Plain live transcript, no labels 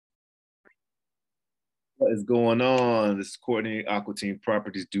What is going on? This is Courtney, Aqua Team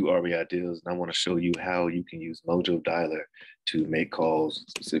Properties, do REI deals, and I want to show you how you can use Mojo Dialer to make calls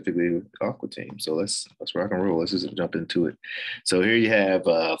specifically with Aqua Team. So let's rock and roll. Let's just jump into it. So here you have,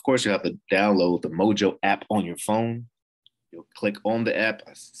 of course, you have to download the Mojo app on your phone. You'll click on the app.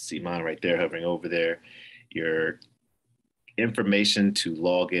 I see mine right there, hovering over there. Your information to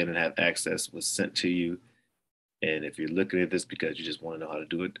log in and have access was sent to you. And if you're looking at this because you just want to know how to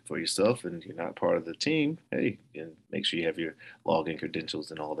do it for yourself and you're not part of the team, hey, and make sure you have your login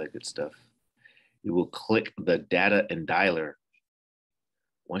credentials and all that good stuff. You will click the data and dialer.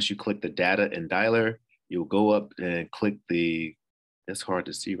 Once you click the data and dialer, you'll go up and click the, that's hard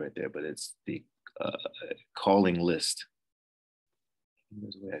to see right there, but it's the calling list.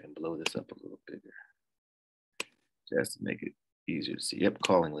 There's a way I can blow this up a little bigger just to make it easier to see. Yep,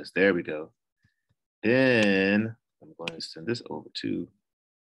 calling list. There we go. Then I'm going to send this over to,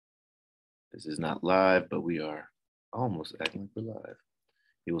 this is not live, but we are almost acting like we're live.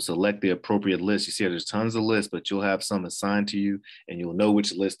 You will select the appropriate list. You see there's tons of lists, but you'll have some assigned to you and you'll know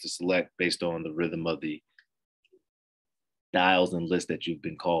which list to select based on the rhythm of the dials and lists that you've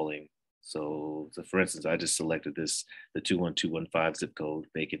been calling. So for instance, I just selected this, the 21215 zip code,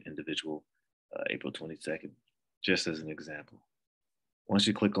 vacant individual, April 22nd, just as an example. Once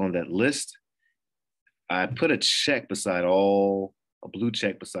you click on that list, I put a check beside all, a blue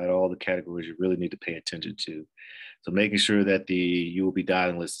check beside all the categories you really need to pay attention to. So making sure that the you will be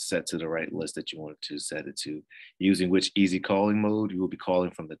dialing list is set to the right list that you want to set it to. Using which easy calling mode, you will be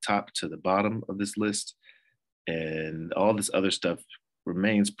calling from the top to the bottom of this list. And all this other stuff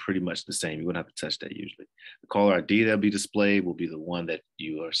remains pretty much the same. You wouldn't have to touch that usually. The caller ID that'll be displayed will be the one that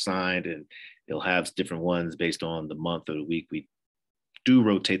you are assigned, and it'll have different ones based on the month or the week. We do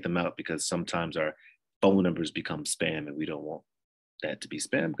rotate them out because sometimes our phone numbers become spam and we don't want that to be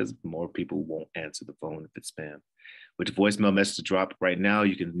spam because more people won't answer the phone if it's spam. With the voicemail message to drop right now,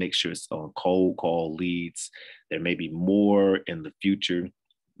 you can make sure it's on cold call leads. There may be more in the future,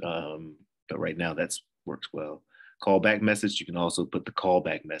 but right now that's works well. Callback message, you can also put the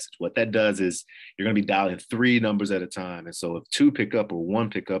callback message. What that does is you're going to be dialing 3 numbers at a time. And so if 2 pick up or 1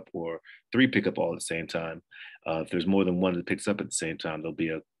 pick up or 3 pick up all at the same time, if there's more than one that picks up at the same time, there'll be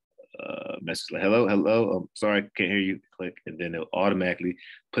a message like, hello, I'm sorry, I can't hear you, click, and then it'll automatically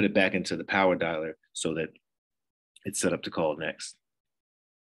put it back into the power dialer so that it's set up to call next.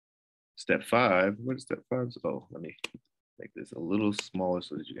 Step 5, what is step 5? Oh, let me make this a little smaller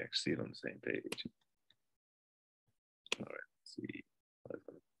so that you can actually see it on the same page. All right, let's see, I'm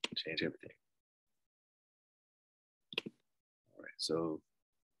gonna change everything. All right, so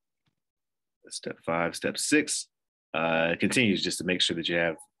that's step 5. Step 6 continues just to make sure that you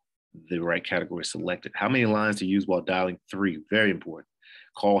have the right category selected. How many lines to use while dialing? 3, very important.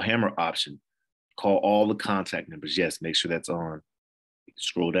 Call hammer option. Call all the contact numbers. Yes, make sure that's on. You can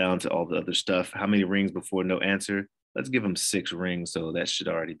scroll down to all the other stuff. How many rings before no answer? Let's give them 6 rings, so that should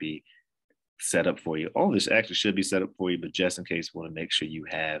already be set up for you. All this actually should be set up for you, but just in case, you want to make sure you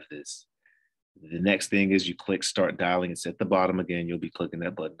have this. The next thing is you click start dialing. It's at the bottom again. You'll be clicking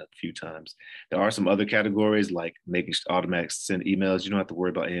that button a few times. There are some other categories like making automatic send emails. You don't have to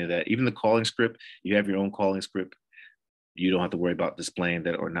worry about any of that. Even the calling script, you have your own calling script. You don't have to worry about displaying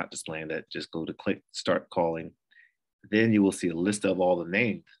that or not displaying that. Just go to click start calling. Then you will see a list of all the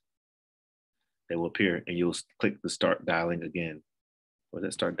names that will appear, and you'll click the start dialing again. Was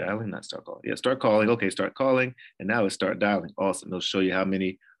that start dialing? Not start calling. Yeah, start calling. Okay, start calling. And now it's start dialing. Awesome. It'll show you how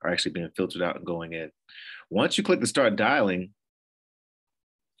many are actually being filtered out and going in. Once you click the start dialing,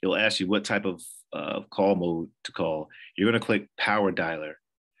 it'll ask you what type of call mode to call. You're going to click power dialer.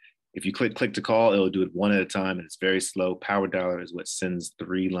 If you click to call, it'll do it one at a time, and it's very slow. Power dialer is what sends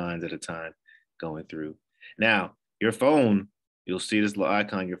 3 lines at a time going through. Now, your phone, you'll see this little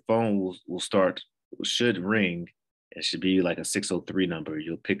icon. Your phone should ring. It should be like a 603 number.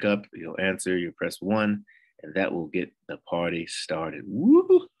 You'll pick up, you'll answer, you'll press 1, and that will get the party started.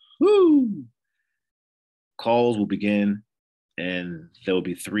 Woo-hoo! Calls will begin, and there will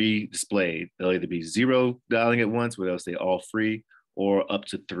be 3 displayed. There'll either be 0 dialing at once, where they'll say all free, or up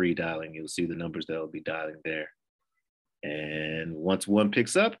to 3 dialing. You'll see the numbers that will be dialing there. And once 1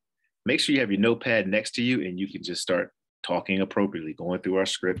 picks up, make sure you have your notepad next to you, and you can just start talking appropriately, going through our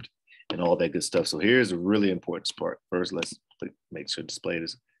script and all that good stuff. So here's a really important part. First, let's make sure display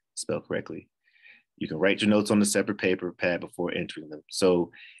is spelled correctly. You can write your notes on a separate paper pad before entering them.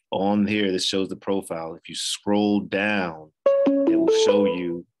 So on here, this shows the profile. If you scroll down, it will show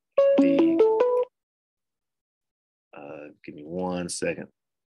you the, give me 1 second.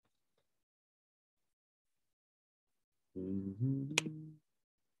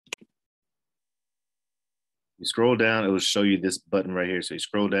 You scroll down, it will show you this button right here. So you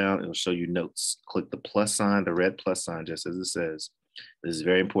scroll down, it will show you notes. Click the plus sign, the red plus sign, just as it says. This is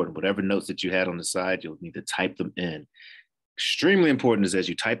very important. Whatever notes that you had on the side, you'll need to type them in. Extremely important is as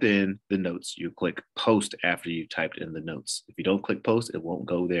you type in the notes, you click post after you typed in the notes. If you don't click post, it won't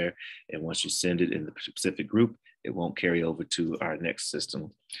go there. And once you send it in the specific group, it won't carry over to our next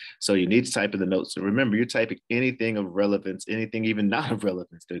system. So you need to type in the notes. So remember, you're typing anything of relevance, anything even not of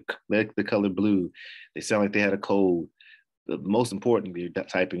relevance. The color blue, they sound like they had a cold. But most importantly, you're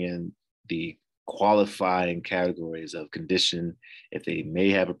typing in the qualifying categories of condition, if they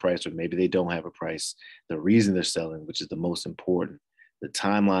may have a price or maybe they don't have a price, the reason they're selling, which is the most important, the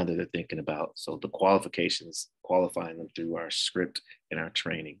timeline that they're thinking about. So the qualifications, qualifying them through our script and our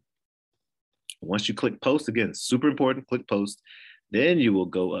training. Once you click post, again, super important, click post, then you will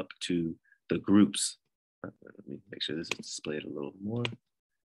go up to the groups. Let me make sure this is displayed a little more.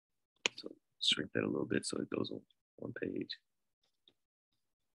 So shrink that a little bit so it goes on one page.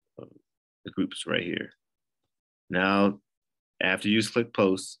 The groups right here. Now, after you click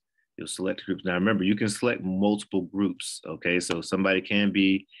post, you'll select groups. Now, remember, you can select multiple groups, okay? So somebody can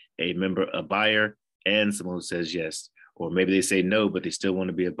be a member, a buyer, and someone who says yes. Or maybe they say no, but they still want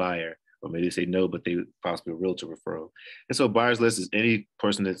to be a buyer. Or maybe they say no, but they possibly a realtor referral. And so buyer's list is any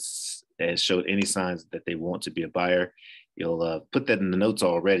person that has showed any signs that they want to be a buyer. You'll put that in the notes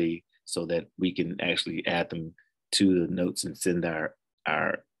already so that we can actually add them to the notes and send our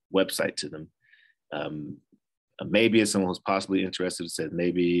website to them. Maybe it's someone who's possibly interested, said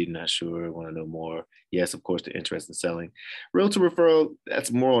maybe, not sure, want to know more. Yes, of course, they're interested in selling. Realtor referral,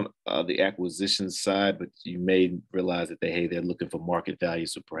 that's more on the acquisition side, but you may realize that they're looking for market value,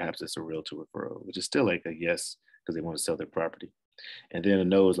 so perhaps it's a realtor referral, which is still like a yes, because they want to sell their property. And then a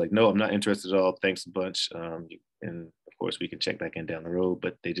no is like, no, I'm not interested at all, thanks a bunch. And of course, we can check back in down the road,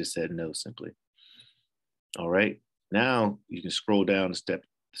 but they just said no simply. All right, now you can scroll down to step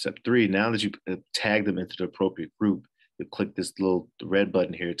 3, now that you tag them into the appropriate group, you click this little red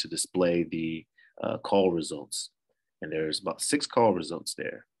button here to display the call results. And there's about 6 call results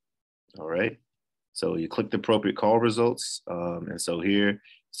there. All right. So you click the appropriate call results. And so here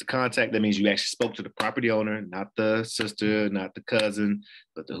it's a contact. That means you actually spoke to the property owner, not the sister, not the cousin,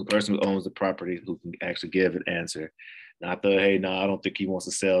 but the person who owns the property who can actually give an answer. Not the, hey, no, I don't think he wants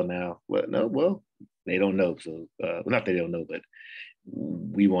to sell now. Well, no, well, they don't know. So not that they don't know, but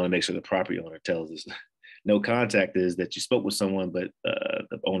we want to make sure the property owner tells us. No contact is that you spoke with someone, but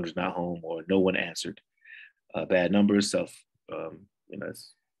the owner's not home or no one answered. Bad number, it's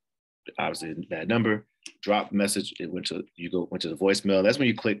obviously a bad number. Drop message, it went to the voicemail. That's when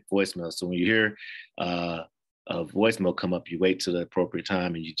you click voicemail. So when you hear a voicemail come up, you wait till the appropriate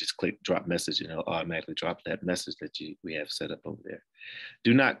time and you just click drop message, and it'll automatically drop that message that we have set up over there.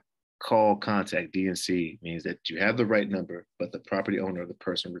 Do not call contact. DNC means that you have the right number, but the property owner or the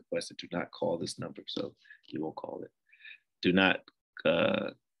person requested do not call this number, so you won't call it. Do not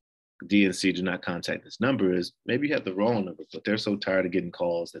DNC, do not contact this number is maybe you have the wrong number, but they're so tired of getting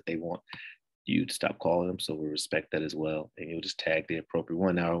calls that they want you to stop calling them, so we'll respect that as well, and you'll just tag the appropriate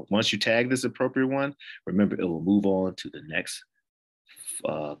one. Now, once you tag this appropriate one, remember it will move on to the next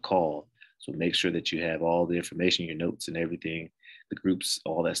call, so make sure that you have all the information, your notes and everything, the groups,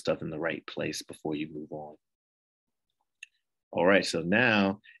 all that stuff in the right place before you move on. All right, so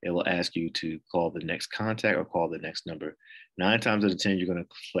now it will ask you to call the next contact or call the next number. 9 times out of 10, you're going to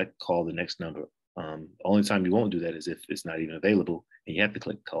click call the next number. Only time you won't do that is if it's not even available and you have to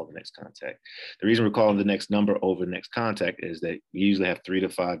click call the next contact. The reason we're calling the next number over the next contact is that we usually have 3 to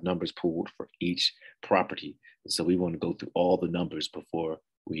 5 numbers pulled for each property. And so we want to go through all the numbers before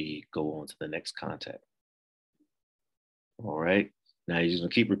we go on to the next contact. All right. Now you're just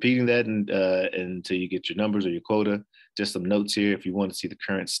gonna keep repeating that until you get your numbers or your quota. Just some notes here. If you want to see the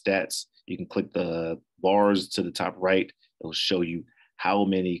current stats, you can click the bars to the top right. It'll show you how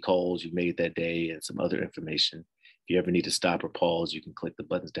many calls you made that day and some other information. If you ever need to stop or pause, you can click the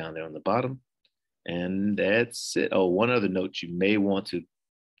buttons down there on the bottom. And that's it. Oh, one other note, you may want to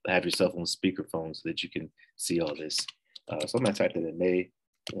have yourself on speakerphone so that you can see all this. So I'm gonna type that in, may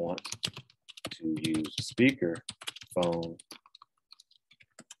want to use speakerphone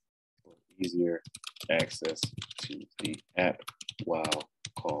for easier access to the app while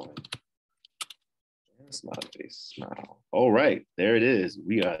calling. Smile face, smile. All right, there it is.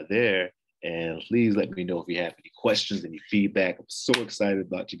 We are there. And please let me know if you have any questions, any feedback. I'm so excited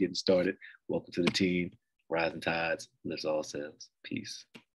about you getting started. Welcome to the team. Rising tides, lifts all sails. Peace.